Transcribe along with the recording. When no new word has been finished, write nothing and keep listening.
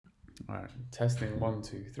Alright, testing 1,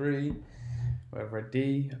 2, 3. We're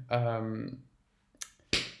ready.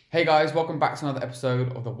 Hey guys, welcome back to another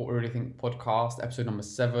episode of the What We Really Think podcast, episode number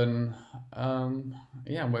 7.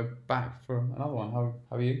 Yeah, we're back for another one. How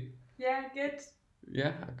are you? Yeah, good.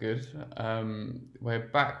 Yeah, good. We're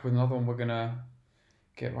back with another one. We're gonna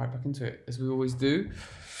get right back into it as we always do.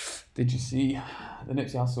 Did you see the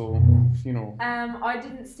Nipsey Hussle funeral? I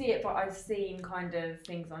didn't see it, but I've seen kind of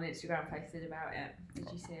things on Instagram posted about it.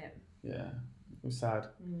 Did you see it? Yeah, it was sad.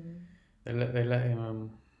 Mm. They let him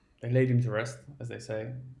they laid him to rest, as they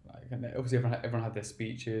say. Like, and obviously everyone had their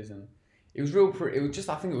speeches, and it was real pretty. It was just,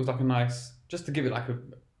 I think it was like a nice, just to give it like a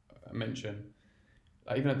mention.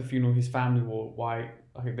 Like, even at the funeral, his family wore white.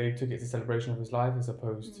 I think they took it as a celebration of his life, as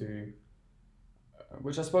opposed to,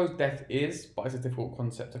 which I suppose death is, but it's a difficult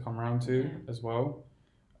concept to come around to as well.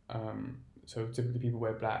 So typically people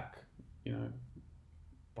wear black, you know,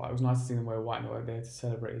 but it was nice to see them wear white and they were there to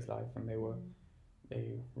celebrate his life, and they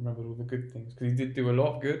remembered all the good things, because he did do a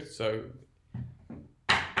lot of good. So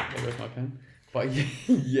there goes my pen. But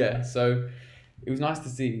yeah, so it was nice to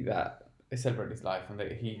see that they celebrated his life and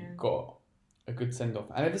that he got a good send off.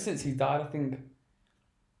 And ever since he died, I think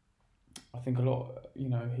a lot, you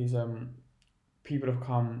know, his people have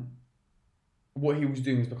come. What he was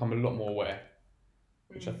doing has become a lot more aware,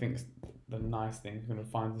 which I think is the nice thing. He's going to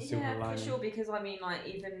find the silver lining. Yeah, for sure. Because I mean, like,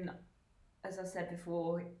 even as I said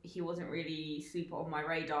before, he wasn't really super on my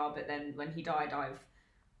radar. But then when he died, I've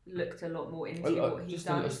looked a lot more into what he's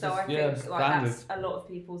done. So I think like that's a lot of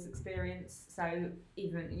people's experience. So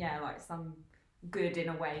even like some good in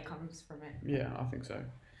a way comes from it. Yeah, I think so.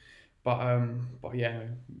 But yeah,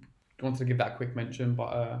 wanted to give that a quick mention.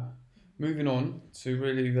 But moving on to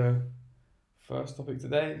really the first topic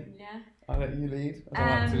today. Yeah. I'll let you lead.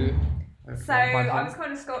 I was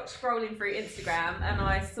kind of scrolling through Instagram, and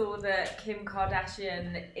I saw that Kim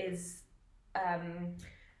Kardashian is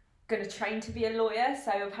going to train to be a lawyer.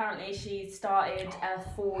 So apparently she started a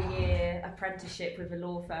 4-year apprenticeship with a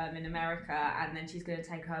law firm in America, and then she's going to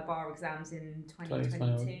take her bar exams in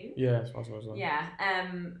 2022. Yeah, that's what I was. Yeah,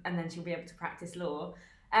 and then she'll be able to practice law.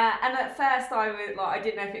 And at first I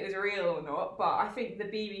didn't know if it was real or not, but I think the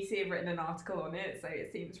BBC have written an article on it, so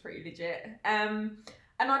it seems pretty legit. And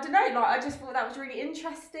I don't know, I just thought that was really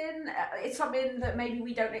interesting. It's something that maybe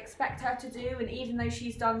we don't expect her to do, and even though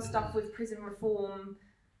she's done stuff with prison reform,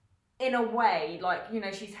 in a way,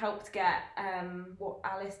 she's helped get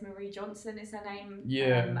Alice Marie Johnson is her name.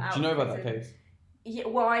 Yeah. Do you know about that case? Yeah,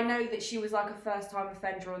 well, I know that she was like a first-time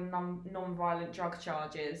offender on non-violent drug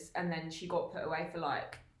charges, and then she got put away for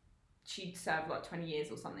she'd served 20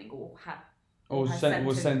 years or something, or was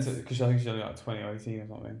sentenced because I think she's only 20 or 18 or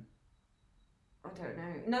something. I don't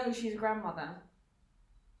know. No, she's a grandmother.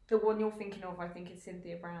 The one you're thinking of, I think, is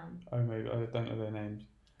Cynthia Brown. Oh, maybe I don't know their names.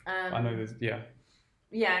 I know there's Yeah,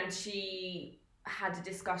 and she had a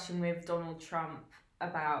discussion with Donald Trump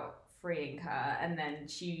about freeing her, and then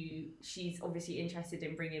she's obviously interested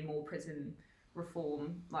in bringing more prison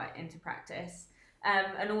reform into practice,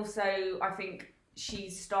 and also I think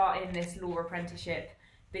she's starting this law apprenticeship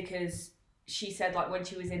because she said when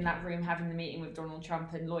she was in that room having the meeting with Donald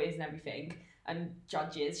Trump and lawyers and everything and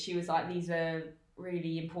judges, she was like, these are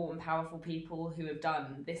really important, powerful people who have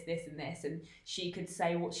done this and this, and she could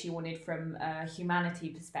say what she wanted from a humanity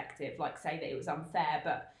perspective, say that it was unfair,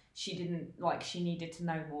 but she didn't, she needed to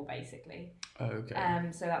know more, basically. Okay.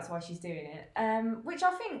 So that's why she's doing it. Which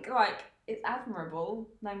I think, is admirable,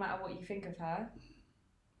 no matter what you think of her.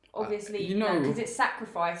 Obviously, because it's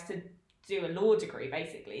sacrifice to do a law degree,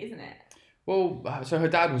 basically, isn't it? Well, so her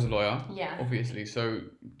dad was a lawyer. Yeah. Obviously, so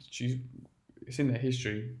it's in their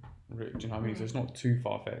history. Do you know what I mean? So it's not too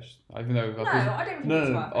far-fetched. Even though I don't think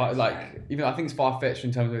it's far-fetched. Even I think it's far-fetched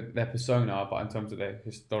in terms of their persona, but in terms of their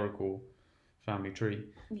historical family tree,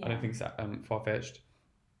 I don't think it's far-fetched.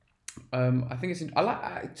 I think it's. I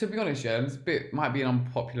like, to be honest, it's might be an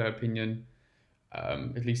unpopular opinion,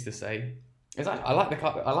 at least to say. It's like, I like the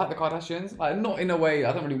Kardashians. Not in a way.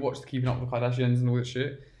 I don't really watch the Keeping Up with the Kardashians and all that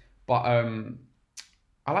shit, but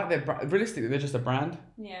I like their realistically, they're just a brand.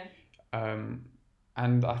 Yeah.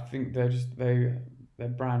 And I think they're just their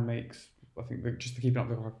brand makes, I think just the Keeping Up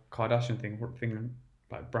with the Kardashian thing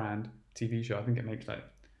brand TV show, I think it makes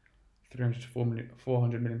 300 to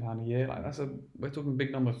 400 million pound a year. We're talking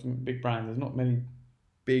big numbers, big brands. There's not many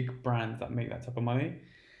big brands that make that type of money.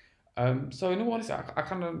 So in all honesty, I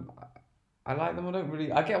like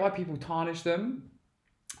them. I get why people tarnish them.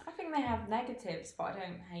 I think they have negatives, but I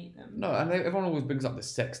don't hate them. No, and everyone always brings up the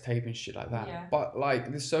sex tape and shit like that. Yeah. But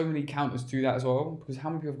there's so many counters to that as well. Because how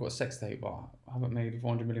many people have got a sex tape but haven't made a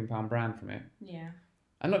 £400 million brand from it? Yeah.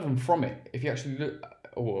 And not even from it. If you actually look,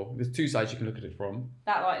 or there's two sides you can look at it from.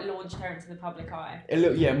 That like launched her into the public eye. A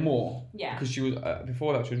little, yeah, more. Yeah. Because she was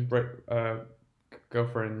before that she was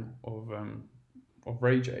girlfriend of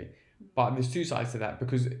Ray J. But there's two sides to that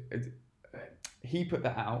because he put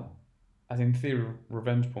that out as in theory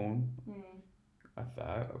revenge porn.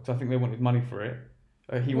 Because I think they wanted money for it.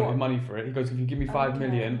 He wanted money for it. He goes, if you give me 5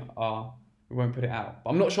 million, we won't put it out. But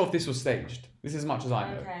I'm not sure if this was staged. This is as much as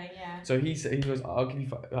I know. Okay, yeah. So he goes, I'll give you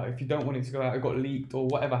if you don't want it to go out, it got leaked or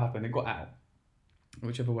whatever happened, it got out,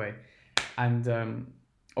 whichever way. And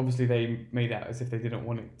obviously they made out as if they didn't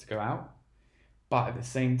want it to go out, but at the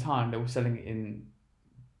same time they were selling it in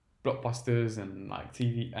Blockbusters and like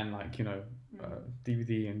TV and like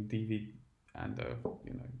DVD and DVD and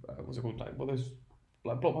what's it called, like what those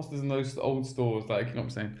like Blockbusters and those old stores, like you know what I'm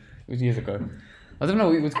saying, it was years ago. I don't know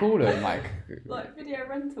what you would call them, like video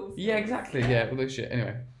rentals. Yeah, exactly. Yeah, all those shit.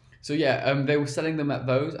 Anyway, so yeah, they were selling them at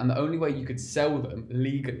those, and the only way you could sell them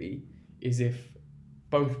legally is if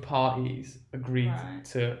both parties agreed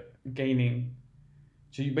to gaining.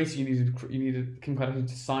 So you needed Kim Kardashian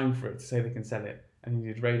to sign for it to say they can sell it, and you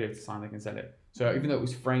needed Radio to sign they can sell it. So even though it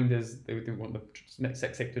was framed as they didn't want the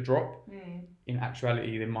sex tape to drop, in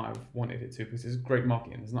actuality they might have wanted it to because it's great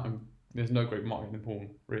marketing. There's no great marketing in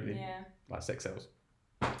porn really. Yeah. Like sex sales.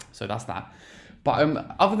 So that's that.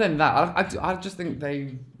 But other than that, I just think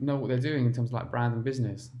they know what they're doing in terms of like brand and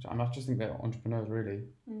business. I just think they're entrepreneurs really.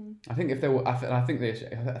 I think if they were, I think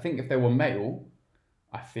if they were male,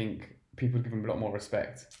 I think people would give them a lot more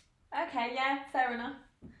respect. Okay, yeah, fair enough.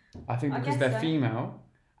 I think because they're female,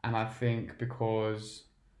 and I think because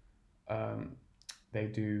they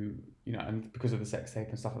do, and because of the sex tape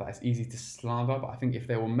and stuff like that, it's easy to slander. But I think if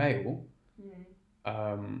they were male,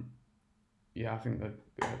 I think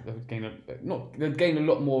they'd gain a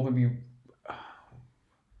lot more, maybe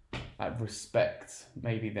like respect,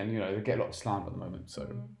 maybe than they get a lot of slander at the moment.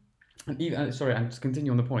 So, and to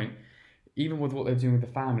continue on the point, even with what they're doing with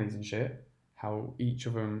the families and shit, how each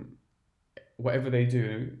of them, whatever they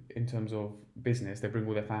do in terms of business, they bring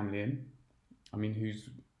all their family in. I mean, whose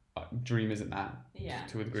dream isn't that? Yeah.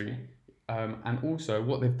 To a degree, and also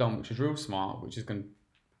what they've done, which is real smart, which is going to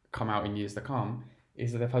come out in years to come,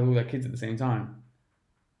 is that they've had all their kids at the same time.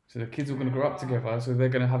 So the kids are going to grow up together, so they're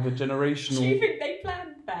going to have a generational... Do you think they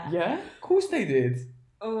planned that? Yeah, of course they did.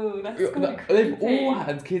 Oh, that's going to be They've all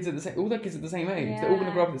had kids at the same... All their kids at the same age. Yeah. They're all going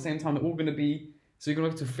to grow up at the same time. They're all going to be... So you're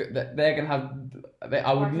going to have to fit... That they're going to have...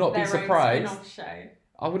 I would not be surprised.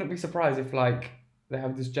 I wouldn't be surprised if, like, they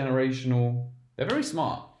have this generational... They're very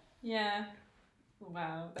smart. Yeah.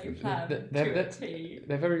 Wow, they planned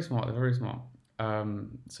They're very smart. They're very smart.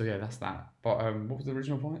 So yeah, that's that. But what was the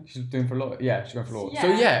original point? She's doing for law. Yeah, she's going for law. Yeah. So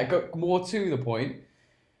yeah, go more to the point.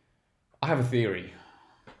 I have a theory.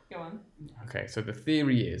 Go on. Okay, so the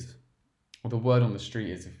theory is, or the word on the street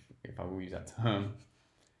is, if I will use that term,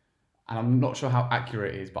 and I'm not sure how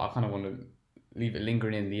accurate it is, but I kind of want to leave it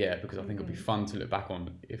lingering in the air because I think it'll be fun to look back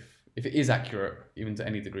on if it is accurate, even to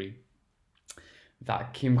any degree,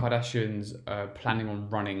 that Kim Kardashian's planning on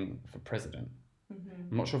running for president.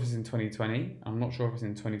 I'm not sure if it's in 2020. I'm not sure if it's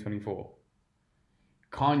in 2024.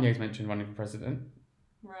 Kanye's mentioned running for president.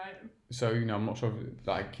 Right. So, I'm not sure if,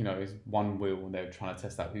 it's one wheel and they're trying to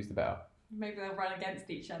test out who's the better. Maybe they'll run against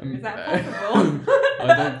each other. Is that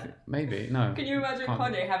possible? Maybe, no. Can you imagine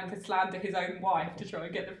Kanye having to slander his own wife to try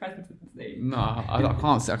and get the presidency? No, I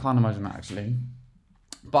can't imagine that, actually.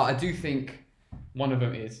 But I do think one of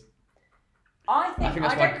them is. I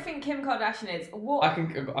don't think Kim Kardashian is. What? I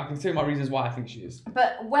can say my reasons why I think she is.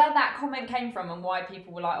 But where that comment came from and why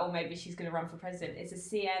people were like, oh, maybe she's going to run for president, is a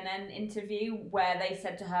CNN interview where they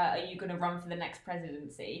said to her, are you going to run for the next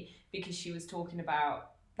presidency? Because she was talking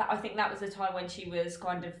about that. I think that was the time when she was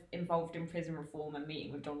kind of involved in prison reform and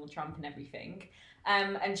meeting with Donald Trump and everything.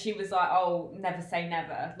 And she was like, oh, never say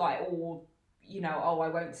never. Like, or, I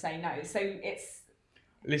won't say no. So it's...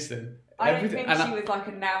 Listen. I don't think she was like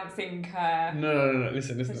announcing her No.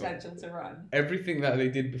 Listen. potential to run. Everything that they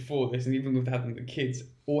did before this, and even with having the kids,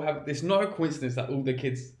 it's not a coincidence that all the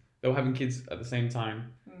kids, they were having kids at the same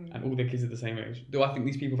time, and all their kids at the same age. Do I think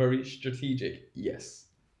these people are very strategic? Yes.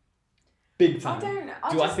 Big time.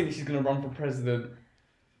 I think she's going to run for president?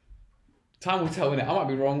 Time will tell, innit? I might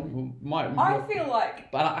be wrong. I feel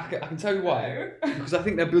like... But I can tell you why. Because I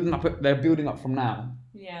think they're building up from now.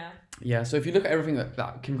 Yeah. Yeah, so if you look at everything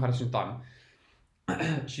that Kim Kardashian's done,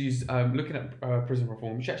 she's looking at prison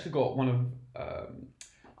reform. She actually got one of,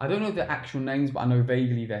 I don't know the actual names, but I know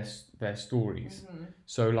vaguely their stories.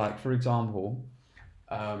 So, like, for example,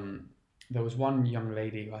 there was one young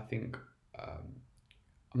lady who I think,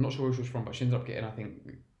 I'm not sure where she was from, but she ended up getting, I think,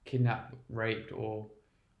 kidnapped, raped, or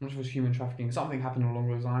I'm not sure if it was human trafficking. Something happened along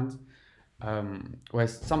those lines. Where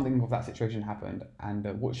something of that situation happened,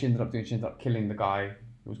 and what she ended up doing, she ended up killing the guy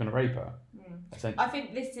who was going to rape her. I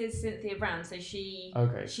think this is Cynthia Brown. So she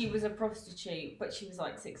was a prostitute, but she was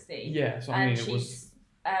like 16. Yeah, so I mean, it was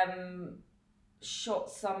shot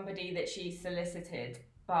somebody that she solicited,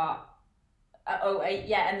 but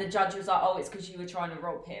and the judge was like, oh, it's because you were trying to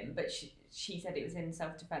rob him, but she said it was in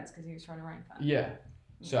self-defense because he was trying to rape her. Yeah.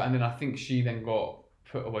 So and then I think she then got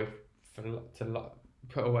put away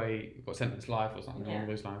got sentenced life or something along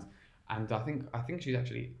those lines, and I think she's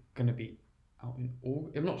actually going to be out in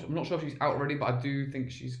August. I'm not sure if she's out already, but I do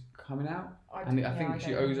think she's coming out, I think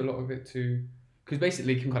she owes a lot of it to, because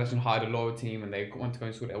basically Kim Kardashian hired a lawyer team and they want to go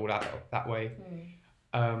and sort it all out that way.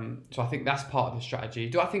 So I think that's part of the strategy.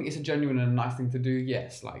 Do I think it's a genuine and nice thing to do?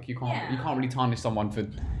 Yes. Like you can't really tarnish someone for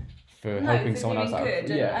helping someone else out.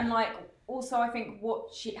 Good. And like also I think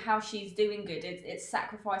how she's doing good, it's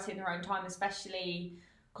sacrificing her own time, especially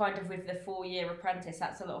kind of with the 4-year apprentice.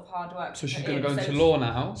 That's a lot of hard work. So she's going to go into law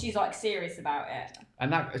now. She's like serious about it.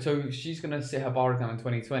 And so she's going to sit her bar exam in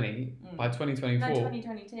 2020. By 2024. No,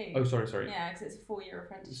 2022. Oh, sorry. Yeah, because it's a 4-year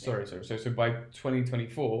apprenticeship. Sorry. So by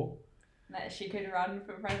 2024. That she could run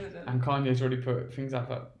for president. And Kanye's already put things out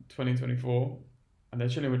for 2024, and they're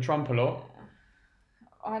chilling with Trump a lot.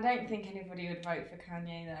 I don't think anybody would vote for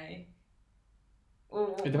Kanye though.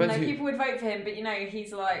 Or, it depends. People would vote for him, but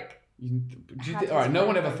all right, no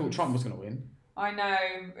one ever thought Trump was going to win. I know,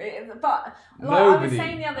 but I was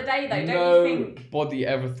saying the other day though, don't you think? Nobody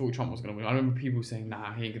ever thought Trump was going to win. I remember people saying,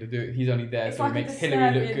 "Nah, he ain't going to do it. He's only there so like he makes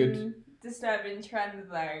Hillary look good." Disturbing trend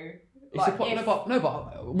though.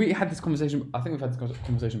 But we had this conversation. I think we've had this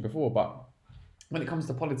conversation before. But when it comes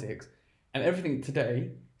to politics and everything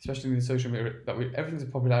today, especially in the social media, everything's a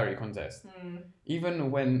popularity contest.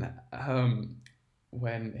 Even when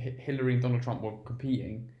Hillary and Donald Trump were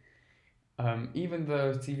competing, even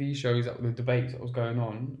the TV shows, the debates that was going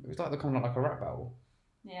on, it was like they're kind of like a rap battle.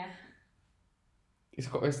 Yeah.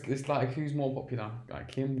 It's like who's more popular, like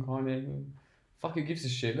Kim, Kanye. Fuck, who gives a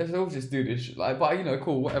shit? Let's all just do this shit. Like, but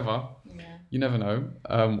cool, whatever. Yeah. You never know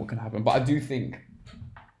what can happen. But I do think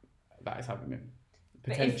that is happening.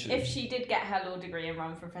 Potentially. But if she did get her law degree and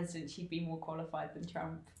run for president, she'd be more qualified than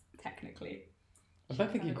Trump, technically. I don't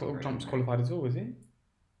think Trump's qualified at all, is he?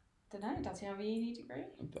 Don't know. Does he have a uni degree?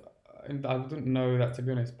 I don't know that, to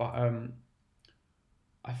be honest. But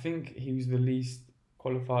I think he was the least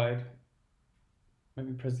qualified.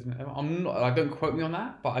 Maybe president ever. I'm not. Like, don't quote me on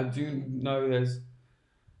that, but I do know there's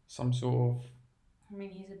some sort of. I mean,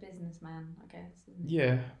 he's a businessman, I guess. Isn't he?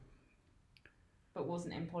 Yeah. But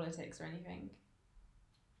wasn't in politics or anything.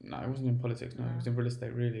 No, it wasn't in politics. No, it was in real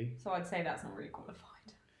estate, really. So I'd say that's not really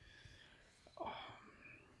qualified.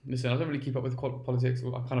 Listen, I don't really keep up with politics.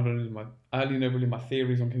 I kind of I only know really my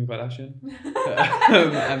theories on Kim Kardashian.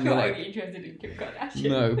 I'm not really interested in Kim Kardashian.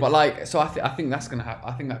 No, but so I think that's gonna happen.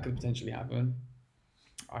 I think that could potentially happen.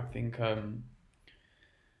 I think they're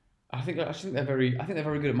very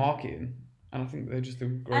good at marketing, and I think they're just a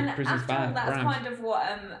great business brand. That's kind of what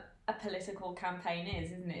a political campaign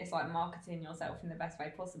is, isn't it? It's like marketing yourself in the best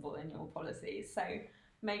way possible in your policies. So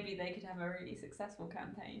maybe they could have a really successful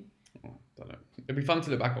campaign. Oh, don't know. It'd be fun to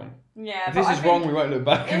look back on. Yeah. If this is wrong, we won't look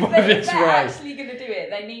back. If they're actually going to do it,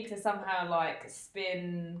 they need to somehow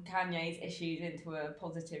spin Kanye's issues into a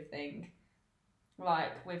positive thing.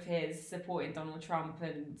 Like with his supporting Donald Trump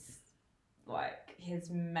and his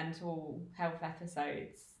mental health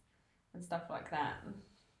episodes and stuff like that.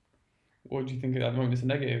 What do you think at that moment is a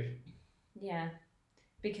negative? Yeah,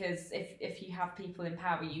 because if you have people in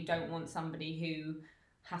power, you don't want somebody who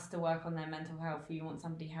has to work on their mental health. You want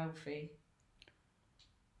somebody healthy.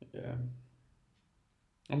 Yeah.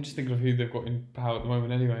 I'm just thinking of who they've got in power at the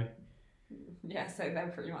moment anyway. Yeah, so they'll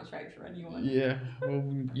pretty much vote for anyone. Yeah, well,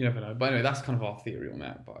 you never know. But anyway, that's kind of our theory on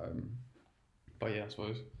that. But yeah, I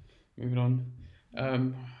suppose. Moving on.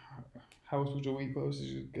 How else was your week? What else did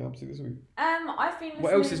you get up to this week? I've been listening...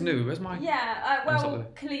 What else is new? Where's my... Yeah,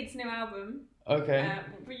 Khalid's new album. Okay.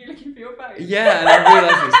 Were you looking for your phone? Yeah, and I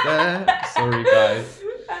realised it's there. Sorry, guys.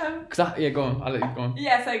 Go on. I'll let you go on.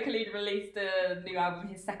 Yeah, so Khalid released a new album,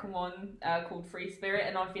 his second one, called Free Spirit,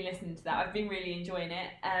 and I've been listening to that. I've been really enjoying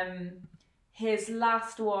it. His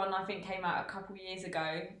last one, I think, came out a couple of years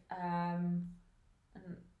ago. And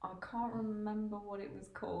I can't remember what it was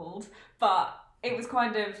called, but it was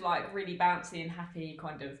kind of really bouncy and happy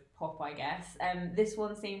kind of pop, I guess. This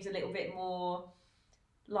one seems a little bit more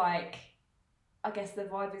I guess the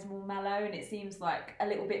vibe is more mellow, and it seems a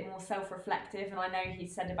little bit more self-reflective. And I know he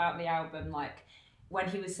said about the album, when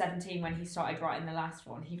he was 17, when he started writing the last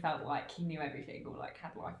one, he felt like he knew everything or like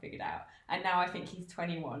had life figured out. And now I think he's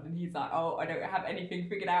 21 and he's like, oh, I don't have anything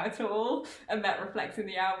figured out at all. And that reflects in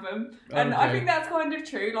the album. And I think that's kind of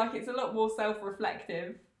true. Like, it's a lot more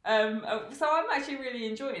self-reflective. So I'm actually really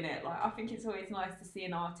enjoying it. Like, I think it's always nice to see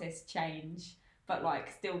an artist change, but like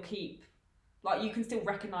still keep, like, you can still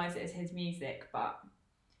recognise it as his music, but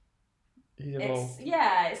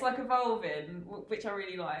it's like evolving, which I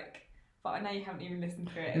really like. But I know you haven't even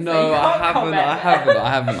listened to it. No, so I haven't.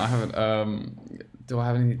 Do I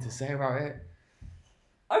have anything to say about it?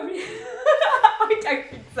 I mean, I don't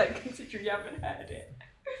think so, considering you haven't heard it.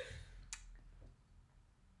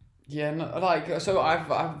 Yeah, no, like, so I've,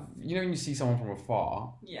 you know, when you see someone from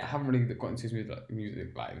afar, Yeah. I haven't really got into his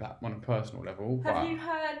music like that on a personal level. Have you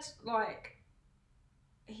heard, like,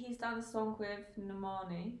 he's done a song with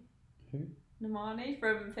Normani? Who? Normani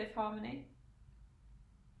from Fifth Harmony?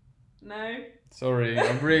 No? Sorry,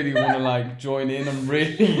 I really want to like join in. I'm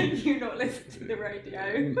really. You not listen to the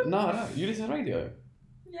radio? No, you listen to radio.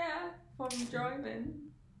 Yeah, when I'm driving.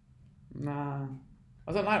 Nah,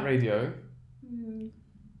 I don't like radio.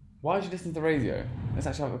 Why did you listen to radio? Let's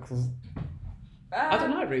actually have because I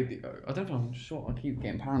don't like radio. I don't know if I'm sure. I keep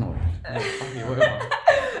getting paranoid. Whatever.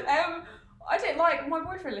 I don't like, my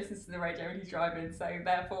boyfriend listens to the radio when he's driving, so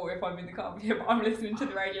therefore if I'm in the car with him, I'm listening to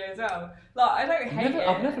the radio as well. Like, I don't hate it.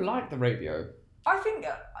 I've never liked the radio. I think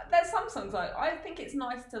there's some songs like, I think it's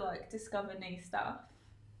nice to like discover new stuff,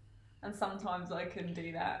 and sometimes I can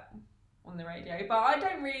do that on the radio, but I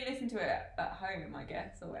don't really listen to it at home, I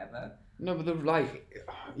guess, or whatever. No, but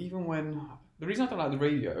even when, the reason I don't like the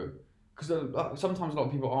radio, because sometimes a lot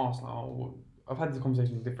of people ask, like, oh, I've had this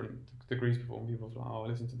conversation with different degrees before, and people are like, oh, I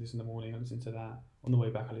listen to this in the morning, I listen to that, on the way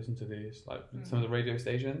back I listen to this, like some of the radio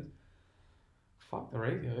stations. Fuck the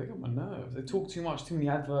radio, they got my nerves. They talk too much, too many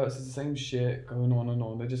adverts, it's the same shit going on and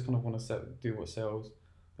on. They just kind of want to do what sells.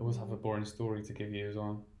 They always have a boring story to give you as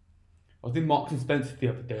well. I was doing Marks and Spencer the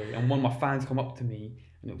other day, and one of my fans come up to me,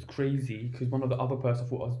 and it was crazy because one of the other person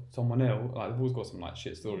thought I was someone else. Like, they've always got some like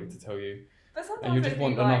shit story to tell you. But sometimes and you just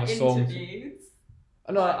want like another song. Interviews.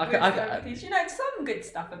 No, you know some good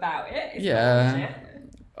stuff about it. It's yeah.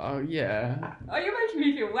 Oh yeah. Oh, you're making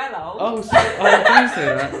me feel well old. Oh, so, I do say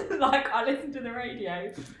that. Like, I listen to the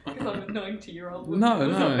radio because I'm a 90-year-old woman.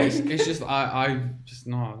 No, it's just I don't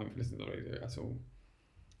listen to the radio at all.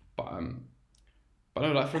 But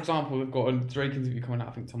no, like, for example, they've got a Drake interview coming out,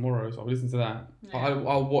 I think, tomorrow, so I'll listen to that. Yeah.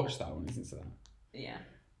 I'll watch that and listen to that. Yeah.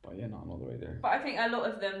 But yeah, no, not the radio. But I think a lot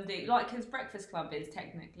of them do, like, because Breakfast Club is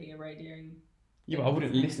technically a radio. Yeah, but I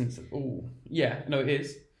wouldn't listen to. Oh, yeah, no, it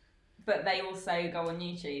is. But they also go on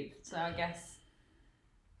YouTube, so I guess,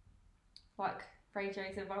 like,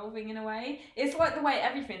 radio's evolving in a way. It's like the way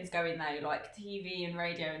everything's going though, like TV and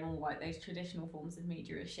radio and all like those traditional forms of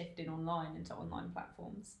media are shifting online into online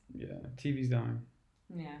platforms. Yeah, TV's dying.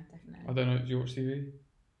 Yeah, definitely. I don't know, do you watch TV?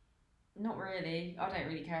 Not really. I don't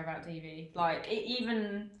really care about TV. Like,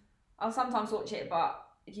 I'll sometimes watch it, but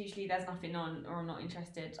usually there's nothing on or I'm not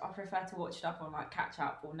interested. I prefer to watch stuff on like Catch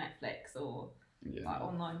Up or Netflix or like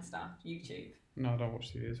online stuff, YouTube. No, I don't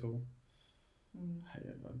watch TV at all.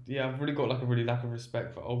 Yeah, I've really got like a really lack of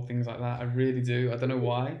respect for old things like that. I really do. I don't know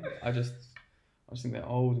why. I just think they're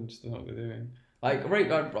old and just don't know what they're doing. Like,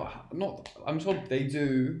 I'm sure they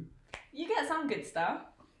do. You get some good stuff.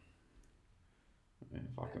 Yeah,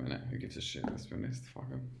 fuck them, innit? Who gives a shit? Let's be honest. Fuck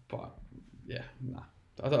them. But yeah, nah.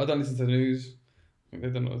 I don't listen to the news. I think they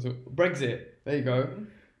don't know what to do. Brexit. There you go.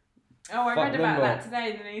 Oh, I read about that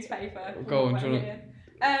today in the newspaper. Go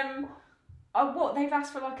on, what, they've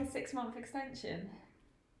asked for like a 6-month extension.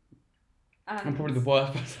 I'm probably the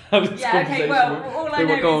worst person to have this conversation. Okay, well, all I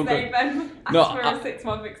know is they've asked for a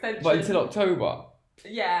 6-month extension. But until October?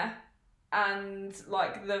 Yeah, and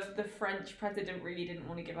like the French president really didn't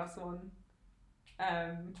want to give us one.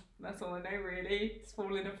 That's all I know really. It's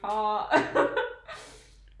falling apart.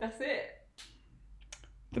 That's it.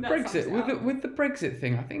 With the Brexit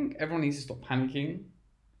thing, I think everyone needs to stop panicking.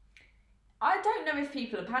 I don't know if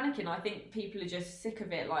people are panicking. I think people are just sick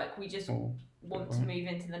of it. Like, we just want to move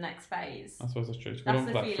into the next phase. I suppose that's true. That's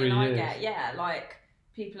the feeling I get. Yeah, like,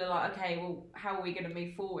 people are like, okay, well, how are we going to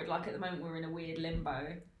move forward? Like, at the moment, we're in a weird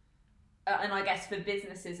limbo. And I guess for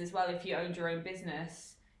businesses as well, if you owned your own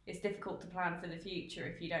business, it's difficult to plan for the future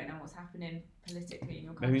if you don't know what's happening politically in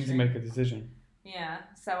your country. They need to make a decision. Yeah,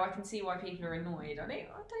 so I can see why people are annoyed. I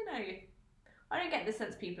don't know. I don't get the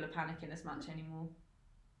sense people are panicking as much anymore.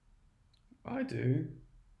 I do,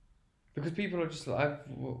 because people are just like,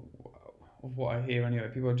 of what I hear anyway,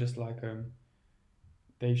 people are just like,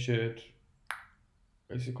 they should,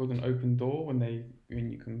 is it called an open door when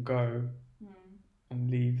you can go and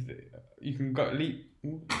leave the. You can go leave.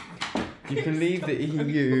 You can leave the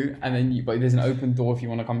EU, and then but there's an open door if you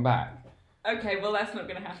want to come back. Okay, well that's not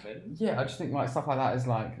going to happen. Yeah, I just think like stuff like that is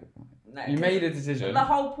like No, you made a decision. the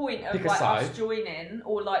whole point of Pick a like side. us joining,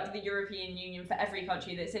 or like the European Union for every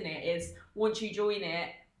country that's in it, is once you join it,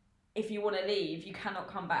 if you want to leave, you cannot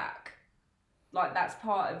come back. Like that's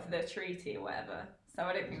part of the treaty or whatever. So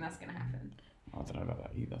I don't think that's going to happen. I don't know about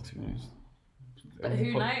that either, to be honest. But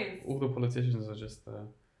who knows? All the politicians are just.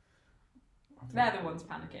 They're the ones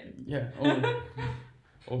panicking. Yeah,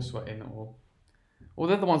 or sweating, or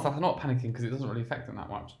they're the ones that are not panicking because it doesn't really affect them that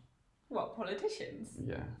much. What, politicians?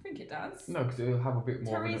 Yeah. I think it does. No, because it'll have a bit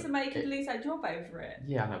more. Theresa May could lose her job over it.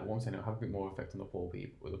 Yeah, I know. But I'm saying it'll have a bit more effect on the poor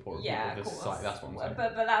people, the poorer Yeah, people of of the course. society. That's what I'm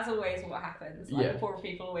saying. But that's always what happens. Like Yeah. the poorer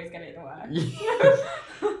people always get it the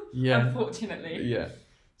worst. Yeah. Unfortunately. Yeah.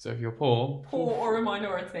 So if you're poor. Poor or a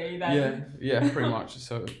minority, then. Yeah, pretty much.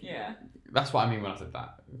 So Yeah. that's what I mean when I said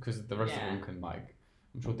that, because the rest Yeah. of them can like.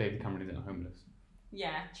 I'm sure David Cameron isn't homeless.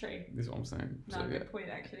 Yeah, true. This is what I'm saying. No, So, good point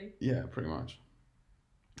actually. yeah, pretty much.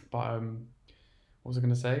 But what was I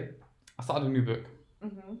gonna say? I started a new book.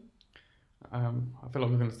 Mhm. I feel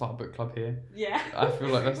like we're gonna start a book club here. Yeah. I feel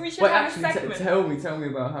like that's. We should Wait, have a actually, segment. tell me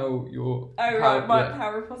about how your. Oh right, my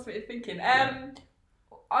power of positive thinking. Yeah.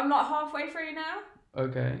 I'm like halfway through now.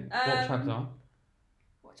 Okay. What chapter?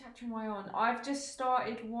 What chapter am I on? I've just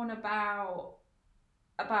started one about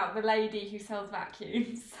the lady who sells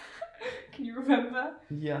vacuums. Can you remember?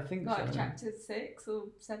 Yeah, I think Like so. chapter 6 or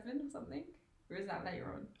 7 or something? Or is that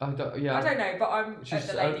later on? I don't. Yeah. I don't know, but I'm She's-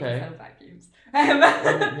 the lady okay. who sells vacuums.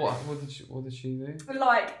 What did she do?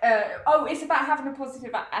 Like, it's about having a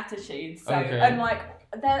positive attitude. So, Okay. and like,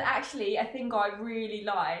 there's actually a thing I really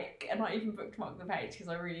like, and I even bookmarked the page because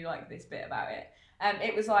I really like this bit about it.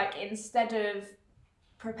 It was like, instead of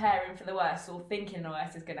preparing for the worst or thinking the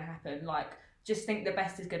worst is going to happen, like, just think the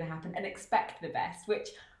best is going to happen and expect the best, which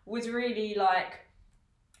was really like,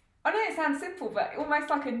 I know it sounds simple, but almost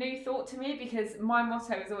like a new thought to me, because my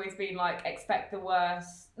motto has always been like,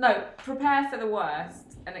 prepare for the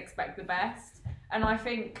worst and expect the best. And I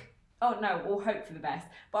think, or hope for the best.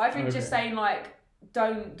 But I think just saying like,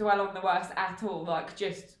 don't dwell on the worst at all, like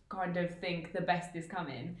just kind of think the best is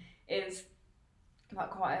coming, is like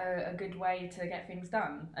quite a good way to get things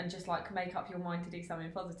done and just like make up your mind to do something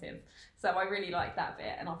positive. So I really like that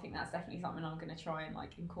bit, and I think that's definitely something I'm going to try and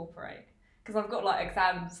like incorporate, because I've got like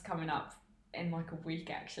exams coming up in like a week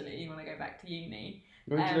actually when I go back to uni.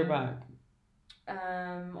 When did you go back?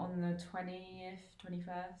 On the 20th,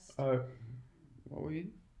 21st. Oh, what were you?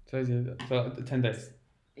 So 10 days.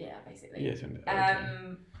 Yeah, basically. Yeah, 10 days.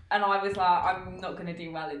 And I was like, I'm not going to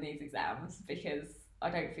do well in these exams because I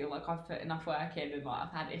don't feel like I've put enough work in, and like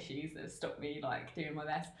I've had issues that have stopped me like doing my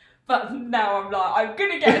best. But now I'm like, I'm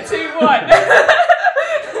gonna get a 2-1.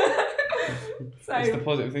 So it's the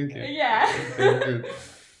positive thinking. yeah. Good.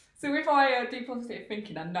 So if I do positive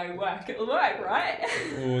thinking and no work, it'll work, right?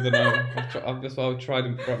 Oh, I don't know. That's why I've tried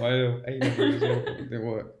and got my A-level as well. It didn't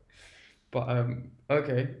work. But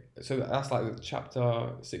okay, so that's like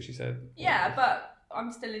chapter 6. You said. Yeah, but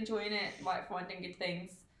I'm still enjoying it, like finding good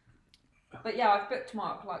things. But yeah, I've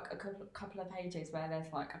bookmarked like a couple of pages where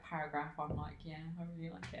there's like a paragraph. I'm like, yeah, I really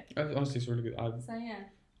like it. Honestly, it's really good. So yeah,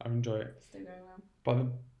 I enjoy it. still going well. But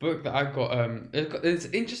the book that I got, there's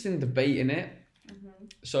interesting debate in it. Mm-hmm.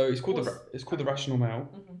 So it's called the Rational Male.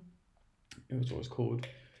 Mm-hmm. It was what it's called.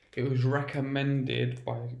 It was recommended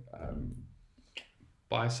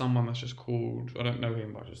by someone that's just called, I don't know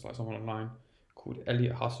him, but just like someone online called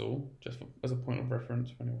Elliot Hustle, just as a point of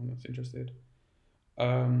reference for anyone that's interested.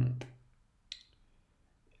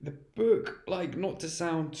 The book, like, not to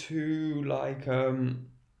sound too like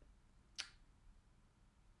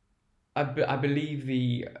I believe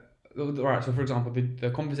right. So for example,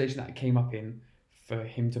 the conversation that came up in for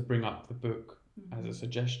him to bring up the book as a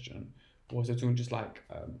suggestion was they're talking just like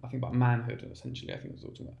I think about manhood essentially. I think that's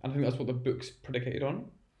what talking about. And I think that's what the book's predicated on.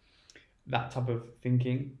 That type of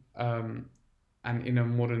thinking, and in a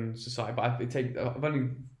modern society. But I think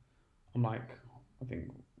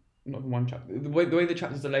not in one chapter. The way the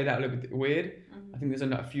chapters are laid out a little bit weird. Mm-hmm. I think there's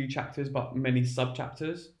only a few chapters, but many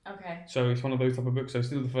sub-chapters. Okay. So it's one of those type of books. So it's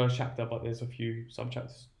still the first chapter, but there's a few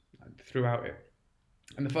sub-chapters throughout it.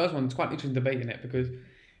 And the first one, it's quite an interesting debate in it because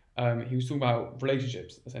he was talking about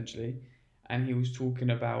relationships, essentially. And he was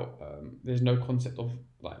talking about there's no concept of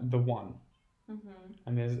like the one. Mm-hmm.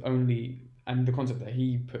 And the concept that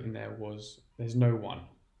he put in there was there's no one.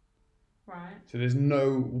 Right. So there's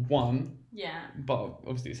no one. Yeah. But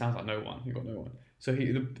obviously it sounds like no one. You've got no one. So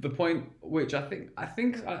the point, which I think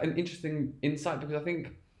an interesting insight, because I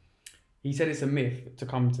think he said it's a myth to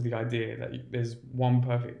come to the idea that there's one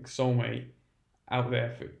perfect soulmate out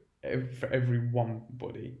there for every one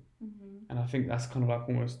body. And I think that's kind of like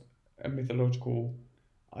almost a mythological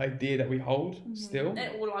idea that we hold still.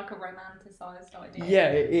 It's all like a romanticized idea. Yeah,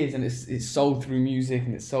 it is, and it's sold through music,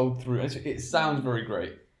 and it's sold through. It sounds very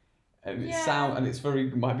great, and it's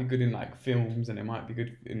might be good in like films, and it might be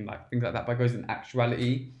good in like things like that. But goes in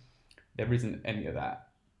actuality, there isn't any of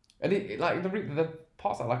that. And it like the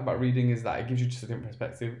parts I like about reading is that it gives you just a different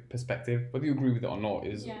perspective. Whether you agree with it or not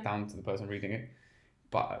is down to the person reading it.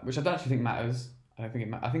 But which I don't actually think matters. I don't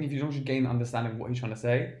think I think if you don't gain an understanding of what he's trying to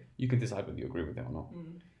say, you can decide whether you agree with it or not.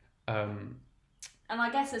 And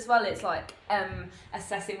I guess as well, it's like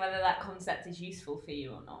assessing whether that concept is useful for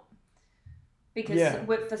you or not. Because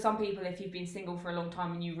for some people, if you've been single for a long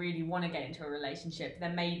time and you really want to get into a relationship,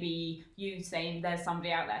 then maybe you saying there's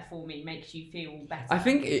somebody out there for me makes you feel better. I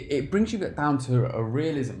think it brings you down to a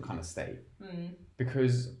realism kind of state.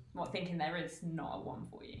 Because... What, thinking there is not a one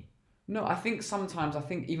for you? No, I think sometimes,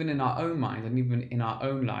 even in our own minds and even in our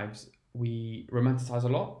own lives, we romanticize a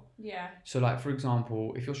lot. Yeah. So like, for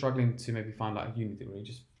example, if you're struggling to maybe find like a uni degree,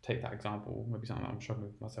 just take that example, maybe something that I'm struggling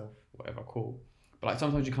with myself, whatever, cool. But like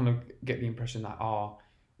sometimes you kind of get the impression that,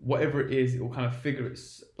 whatever it is, it will kind of figure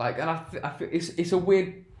it's like, and I feel it's a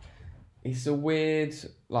weird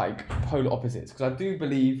like polar opposites, because I do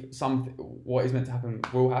believe what is meant to happen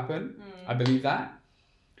will happen. I believe that.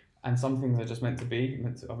 And some things are just meant to be.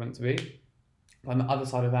 But on the other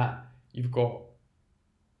side of that, you've got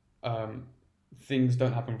things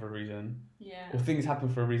don't happen for a reason. Yeah. Or things happen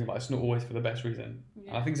for a reason, but it's not always for the best reason. Yeah.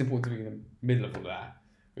 And I think it's important to be in the middle of all that,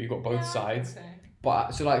 where you've got both sides. So.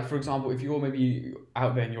 But so like, for example, if you're maybe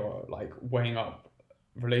out there and you're like weighing up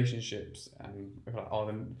relationships and you're like,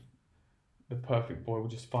 then the perfect boy will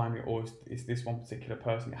just find me, or it's this one particular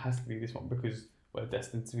person, it has to be this one because we're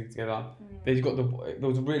destined to be together. Then you've got there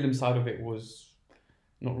was a realism side of it was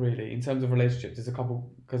not really. In terms of relationships, there's a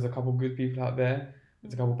couple good people out there,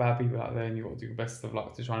 there's a couple bad people out there, and you've got to do the best of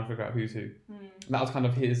luck to try and figure out who's who. And that was kind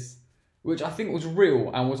of his, which I think was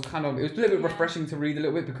real and was kind of, it was a little bit refreshing to read a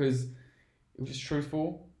little bit because it was just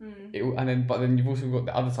truthful. But then you've also got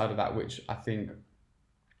the other side of that, which I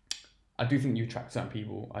do think you attract certain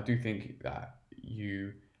people. I do think that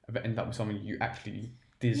you end up with someone you actually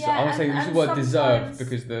deserve. I want to use the word deserve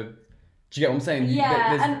because do you get what I'm saying?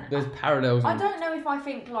 Yeah, there's parallels. I don't know if I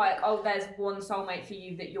think like, there's one soulmate for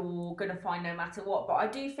you that you're gonna find no matter what, but I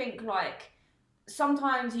do think like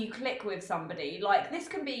sometimes you click with somebody, like this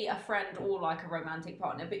can be a friend or like a romantic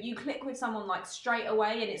partner, but you click with someone like straight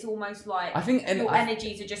away, and it's almost like your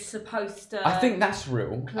energies are just supposed to. I think that's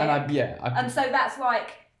real, click. And so that's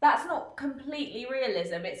like. That's not completely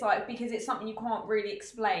realism. It's like, because it's something you can't really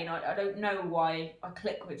explain. I don't know why I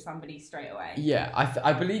click with somebody straight away. Yeah,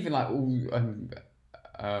 I believe in like all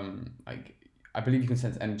like I believe you can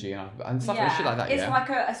sense energy and stuff and shit like that. It's like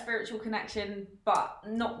a spiritual connection, but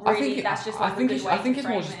not really. That's just like I think it's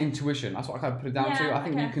more just intuition. That's what I kind of put it down to. I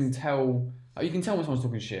think you can tell when someone's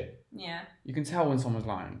talking shit. Yeah. You can tell when someone's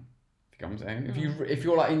lying. You know what I'm saying? If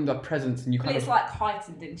you're like in the presence and you kind of. It's like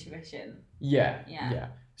heightened intuition. Yeah.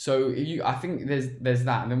 So I think there's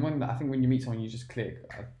that, and then when you meet someone, you just click.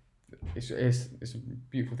 It's a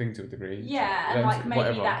beautiful thing to a degree. Yeah, and like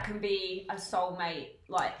maybe that can be a soulmate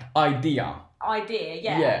like idea.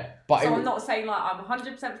 Yeah. Yeah, but so I'm not saying like I'm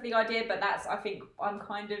 100% for the idea, but I think I'm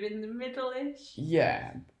kind of in the middle-ish.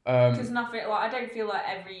 Yeah. Because nothing like I don't feel like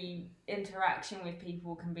every interaction with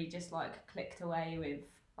people can be just like clicked away with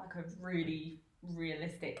like a really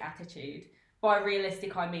realistic attitude. By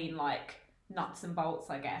realistic, I mean like nuts and bolts,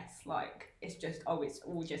 I guess. Like it's just it's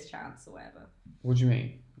all just chance or whatever. What do you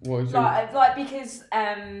mean? Like because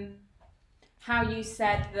how you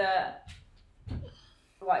said that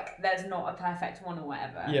like there's not a perfect one or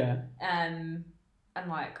whatever. Yeah. And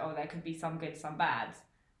like there could be some good, some bad.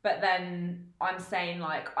 But then I'm saying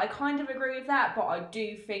like I kind of agree with that, but I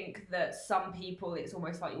do think that some people it's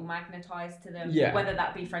almost like you're magnetised to them. Yeah. Whether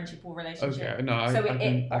that be friendship or relationship. Okay. No.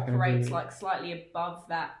 It operates like slightly above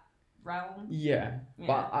that realm. Yeah.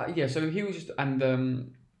 But so he was just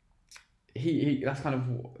and he that's kind of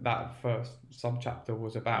what that first sub chapter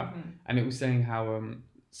was about, and it was saying how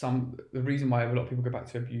the reason why a lot of people go back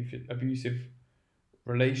to abusive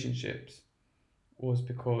relationships was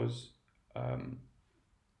because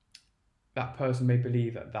that person may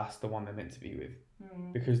believe that that's the one they're meant to be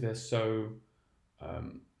with because they're so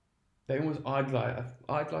they almost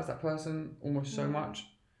idolize that person almost so much.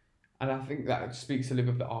 And I think that speaks a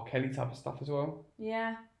little bit of the R. Kelly type of stuff as well.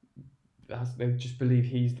 Yeah. They just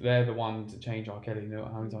believe they're the one to change R. Kelly. You know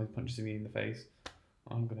how many times he punches me in the face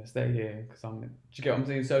I'm gonna stay here because I'm. Do you get what I'm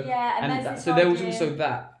saying? So Yeah, and there's that, this so there was idea- also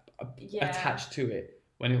that Yeah. attached to it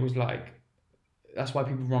when it was like. That's why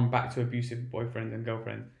people run back to abusive boyfriends and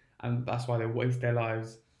girlfriends, and that's why they waste their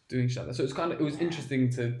lives doing shit like that. So it was Yeah. interesting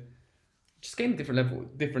to just gain a different level,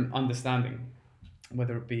 different understanding,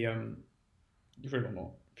 whether it be real or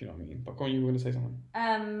not, if you know what I mean. But go on, you were going to say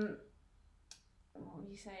something. What were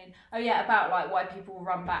you saying? Oh yeah, about like why people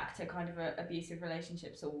run back to kind of abusive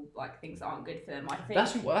relationships or like things that aren't good for them. I think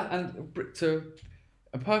That's what, and to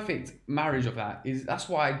a perfect marriage of that is that's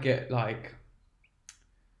why I get like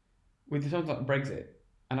with something like Brexit,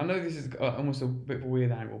 and I know this is almost a bit of a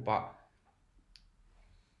weird angle, but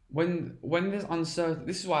when there's uncertainty,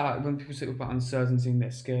 this is why I like when people say about uncertainty and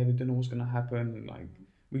they're scared, they don't know what's going to happen, and like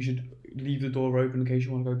we should leave the door open in case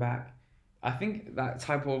you want to go back. I think that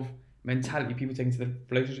type of mentality people take into the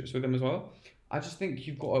relationships with them as well. I just think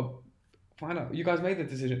you've got to find out. You guys made the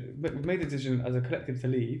decision. We've made the decision as a collective to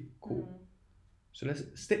leave. Cool. So let's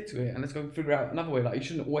stick to it and let's go figure out another way. Like you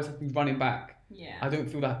shouldn't always have to be running back. Yeah. I don't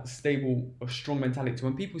feel that stable or strong mentality. So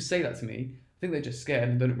when people say that to me, I think they're just scared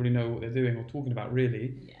and don't really know what they're doing or talking about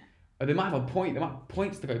really. Yeah. They might have a point. They might have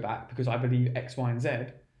points to go back because I believe X, Y, and Z.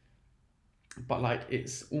 But like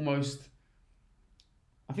it's almost.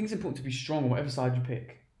 I think it's important to be strong on whatever side you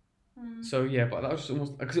pick. So yeah, but that was just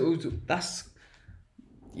almost because that's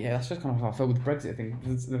just kind of how I felt with the Brexit thing. It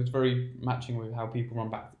was very matching with how people run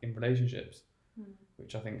back in relationships,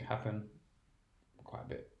 which I think happen quite a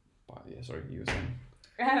bit. But yeah, sorry, you were saying.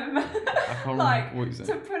 I can't like remember what you said.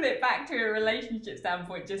 To put it back to a relationship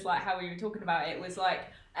standpoint, just like how we were talking about it, was like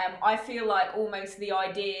I feel like almost the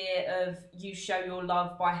idea of you show your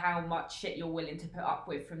love by how much shit you're willing to put up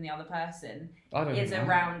with from the other person is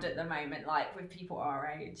around at the moment, like with people our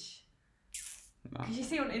age. Because you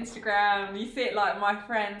see on Instagram, you see it like my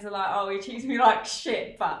friends are like, oh, he treats me like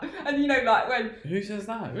shit, but and you know like when who says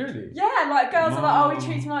that really? Yeah, like girls are like, oh, he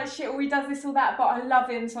treats me like shit, or he does this or that, but I love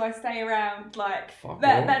him, so I stay around. Like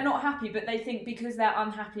they're not happy, but they think because they're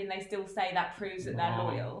unhappy and they still say that proves that they're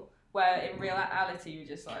loyal. Where in reality, you're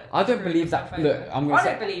just like. I don't believe that. Look, I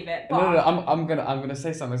don't believe it. But no. I'm gonna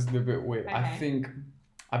say something that's a little bit weird. Okay.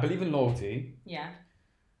 I believe in loyalty. Yeah.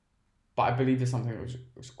 But I believe there's something which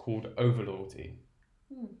is called over loyalty.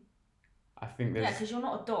 I think there's. Yeah, because you're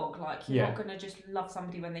not a dog. Like you're not gonna just love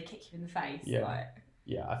somebody when they kick you in the face. Yeah. Like.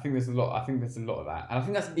 Yeah, I think there's a lot. I think there's a lot of that, and I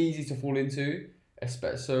think that's easy to fall into.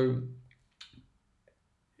 So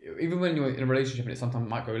even when you're in a relationship and it sometimes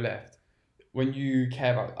might go left, when you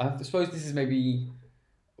care about, I suppose this is maybe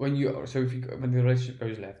when the relationship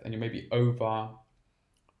goes left and you're maybe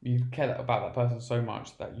you care about that person so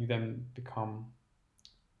much that you then become.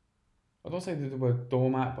 I don't say the word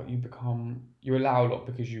doormat, but you allow a lot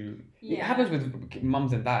because it happens with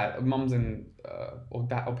mums and or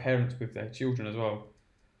parents with their children as well.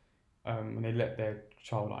 When they let their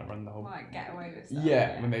child run the whole get away with stuff.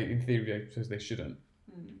 Yeah, when they in theory because they shouldn't.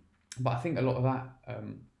 But I think a lot of that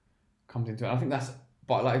comes into it. I think that's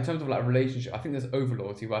in terms of a relationship, I think there's over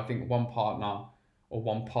loyalty where I think one partner or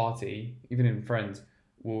one party, even in friends,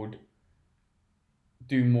 would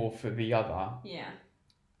do more for the other. Yeah.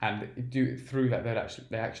 And do it through that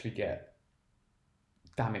they actually get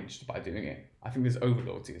damaged by doing it. I think there's over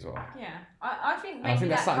loyalty as well. Yeah, I think maybe I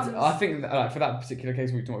think that, for that particular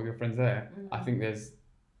case we talked with your friends there, I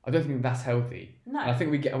don't think that's healthy. No. And I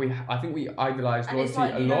think we idolize loyalty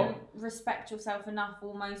a lot. Don't respect yourself enough,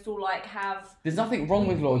 almost, or have. There's nothing wrong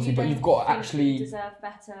with loyalty, but you've got to actually. You deserve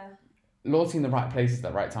better. Loyalty in the right places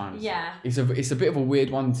at the right times. Yeah. It's a bit of a weird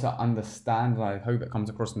one to understand, and I hope it comes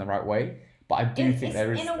across in the right way. But I do think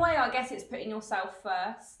there is. In a way, I guess it's putting yourself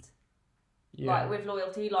first. Yeah. Like with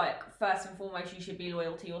loyalty, first and foremost, you should be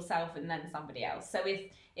loyal to yourself and then somebody else. So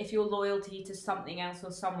if your loyalty to something else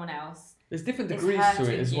or someone else, there's different degrees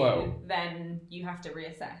to it as well. Then you have to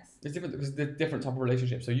reassess. There's different because there's different type of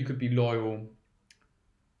relationships. So you could be loyal,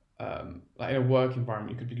 in a work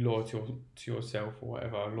environment, you could be loyal to yourself or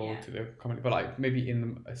whatever, loyal to the company. But maybe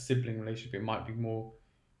in a sibling relationship, it might be more.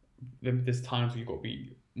 There's times where you've got to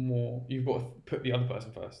be more. You've got to put the other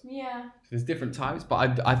person first. Yeah. So there's different types,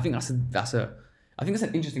 but I think that's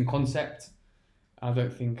an interesting concept. I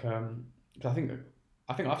don't think I think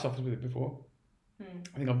I've suffered with it before.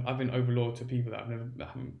 I think I've been over loyal to people that haven't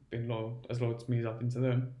been as loyal to me as I've been to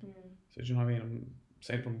them. So do you know what I mean? I'm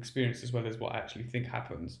saying from experience as well as what I actually think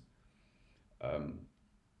happens.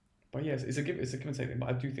 But yes, it's a give and take thing. But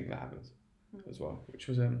I do think that happens as well, which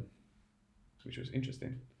was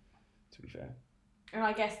interesting, to be fair. And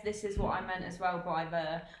I guess this is what I meant as well by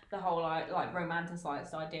the whole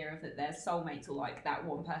romanticized idea of that there's soulmates or that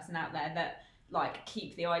one person out there that like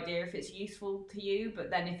keep the idea if it's useful to you, but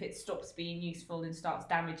then if it stops being useful and starts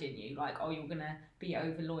damaging you, like, oh, you're gonna be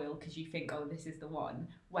over loyal because you think, oh, this is the one,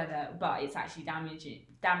 but it's actually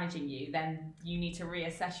damaging you, then you need to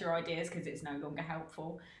reassess your ideas because it's no longer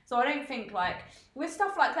helpful. So I don't think, like, with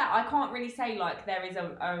stuff like that, I can't really say like there is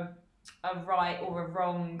a right or a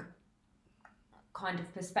wrong kind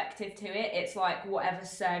of perspective to it. It's like whatever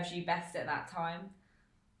serves you best at that time.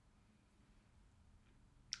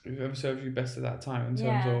 Whoever serves you best at that time in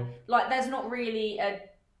terms of, like, there's not really a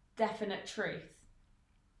definite truth.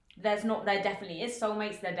 There definitely is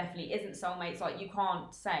soulmates, there definitely isn't soulmates. Like, you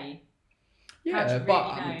can't say. yeah, really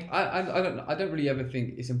but know? I don't really ever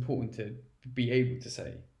think it's important to be able to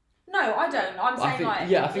say. No, I don't. I'm saying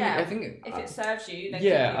I think if it serves you,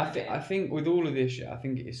 then I think with all of this shit, I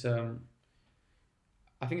think it's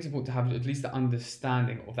important to have at least the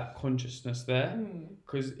understanding of that consciousness there.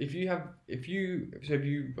 Because if you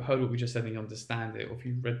heard what we just said and you understand it, or if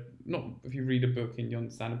you read a book and you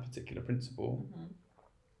understand a particular principle,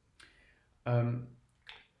 and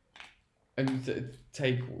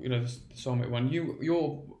take the soulmate one,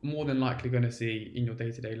 you're more than likely going to see in your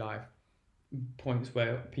day-to-day life points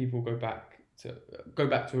where people go back to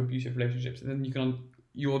abusive relationships, and then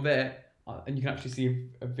you're there and you can actually see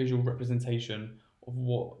a visual representation of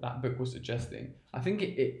what that book was suggesting. I think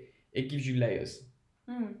it gives you layers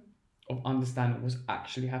of understanding what's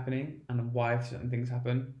actually happening and why certain things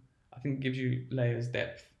happen. I think it gives you layers,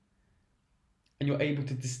 depth, and you're able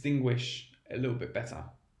to distinguish a little bit better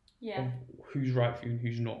of who's right for you and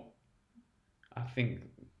who's not. I think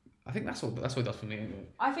that's what it does for me anyway.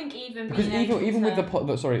 I think even with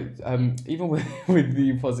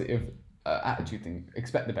the positive attitude thing,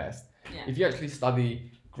 expect the best. Yeah. If you actually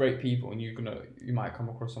study great people and you might come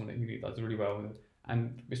across someone who does really well,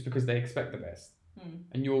 and it's because they expect the best,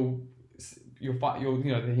 and you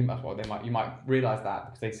might realize that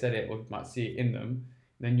because they said it, or you might see it in them.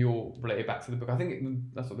 Then you'll relate it back to the book. I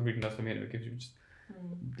think that's what the reading does for me, and it gives you just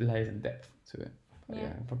layers and depth to it. But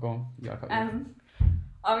if I go on, what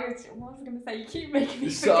was I going to say? You keep making me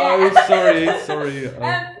forget. Sorry.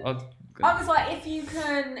 I was like, if you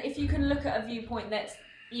can look at a viewpoint that's,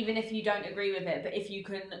 even if you don't agree with it, but if you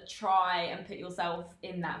can try and put yourself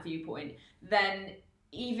in that viewpoint, then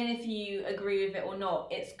even if you agree with it or not,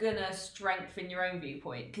 it's gonna strengthen your own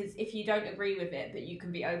viewpoint. Because if you don't agree with it, but you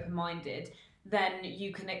can be open-minded, then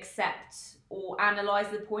you can accept or analyze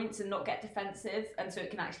the points and not get defensive, and so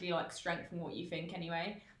it can actually like strengthen what you think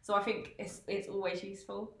anyway. So I think it's always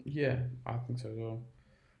useful. Yeah, I think so as well.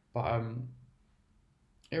 But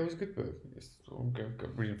it was a good book. I'm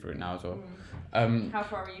reading through it now as well. How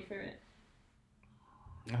far are you through it?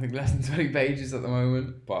 I think less than 20 pages at the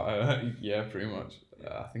moment, but yeah, pretty much.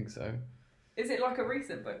 I think so. Is it like a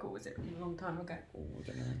recent book, or was it a long time ago? Oh, I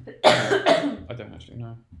don't know. I don't actually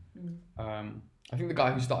know. I think the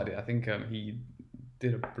guy who started it, I think he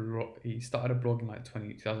did a blog. He started a blog in like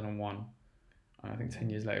 2001, and I think 10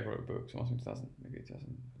 years later wrote a book. So it must be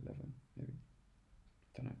 2011, maybe.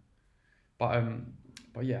 I don't know.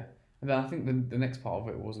 But yeah, and then I think the next part of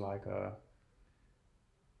it was like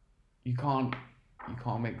you can't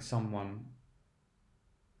make someone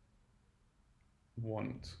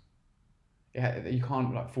want. Yeah, you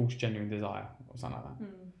can't like force genuine desire or something like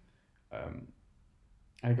that.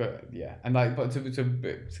 And but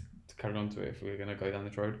to carry on to it, if we're gonna go down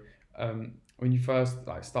this road, when you first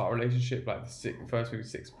like start a relationship, like first maybe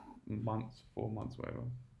 6 months, 4 months, whatever,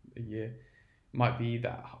 a year, might be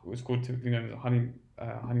that it's called typically known as a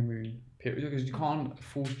honeymoon period, because you can't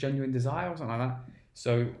force genuine desire or something like that.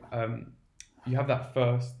 So you have that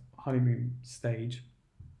first honeymoon stage,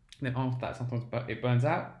 and then after that sometimes it burns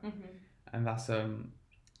out. And that's and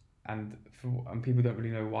people don't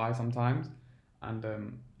really know why sometimes, and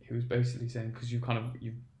he was basically saying because you've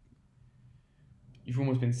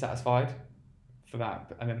almost been satisfied for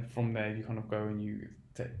that, and then from there you kind of go and you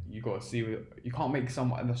got to see you can't make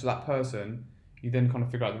someone, so that person, you then kind of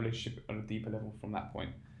figure out the relationship on a deeper level from that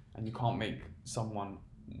point, and you can't make someone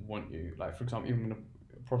want you. Like for example, even a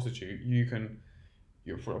prostitute,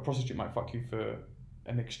 a prostitute might fuck you for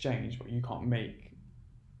an exchange, but you can't make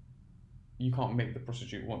the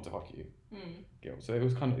prostitute want to fuck you. So it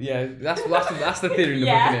was kind of that's the theory in the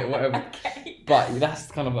book, innit? Whatever. Okay. But that's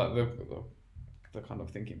kind of like the kind of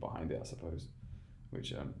thinking behind it, I suppose.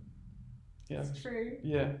 Which it's true.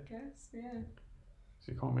 Yeah. I guess, yeah.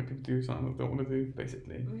 So you can't make them do something they don't want to do,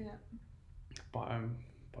 basically. Yeah.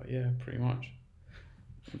 But yeah, pretty much.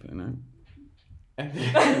 I don't know.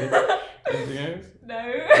 Anything else? No.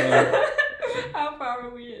 How far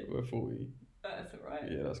are we in? We're 40. That's alright.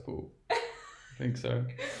 Yeah, that's cool. I think so.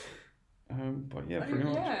 But yeah, pretty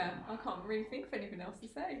much. Yeah, I can't really think of anything else to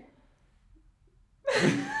say.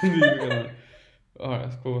 Alright,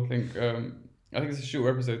 that's cool. I think it's a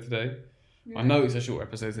short episode today. Yeah. I know it's a short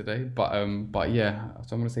episode today, but yeah.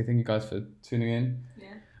 So I'm gonna say thank you guys for tuning in.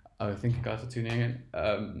 Yeah. Thank you guys for tuning in.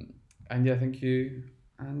 And yeah, thank you.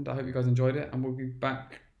 And I hope you guys enjoyed it. And we'll be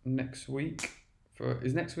back next week.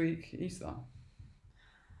 Is next week Easter?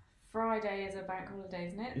 Friday is a bank holiday,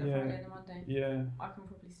 isn't it? The Yeah. Friday and the Monday. Yeah. I can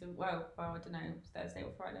probably still. Well, I don't know. Thursday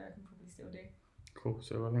or Friday, I can probably still do. Cool.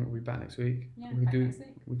 So I think we'll be back next week. Yeah, next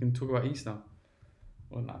week. We can talk about Easter.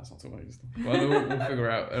 Well, no, it's not talking about Easter. Well, we'll figure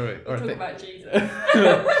out. All right. We'll talk about Jesus.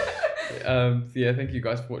 Yeah, thank you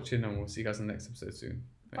guys for watching, and we'll see you guys in the next episode soon.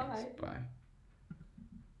 Thanks. Bye.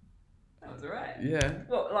 That was alright. Yeah.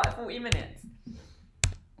 What, like 40 minutes?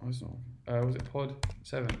 Was it pod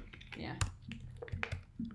 7? Yeah.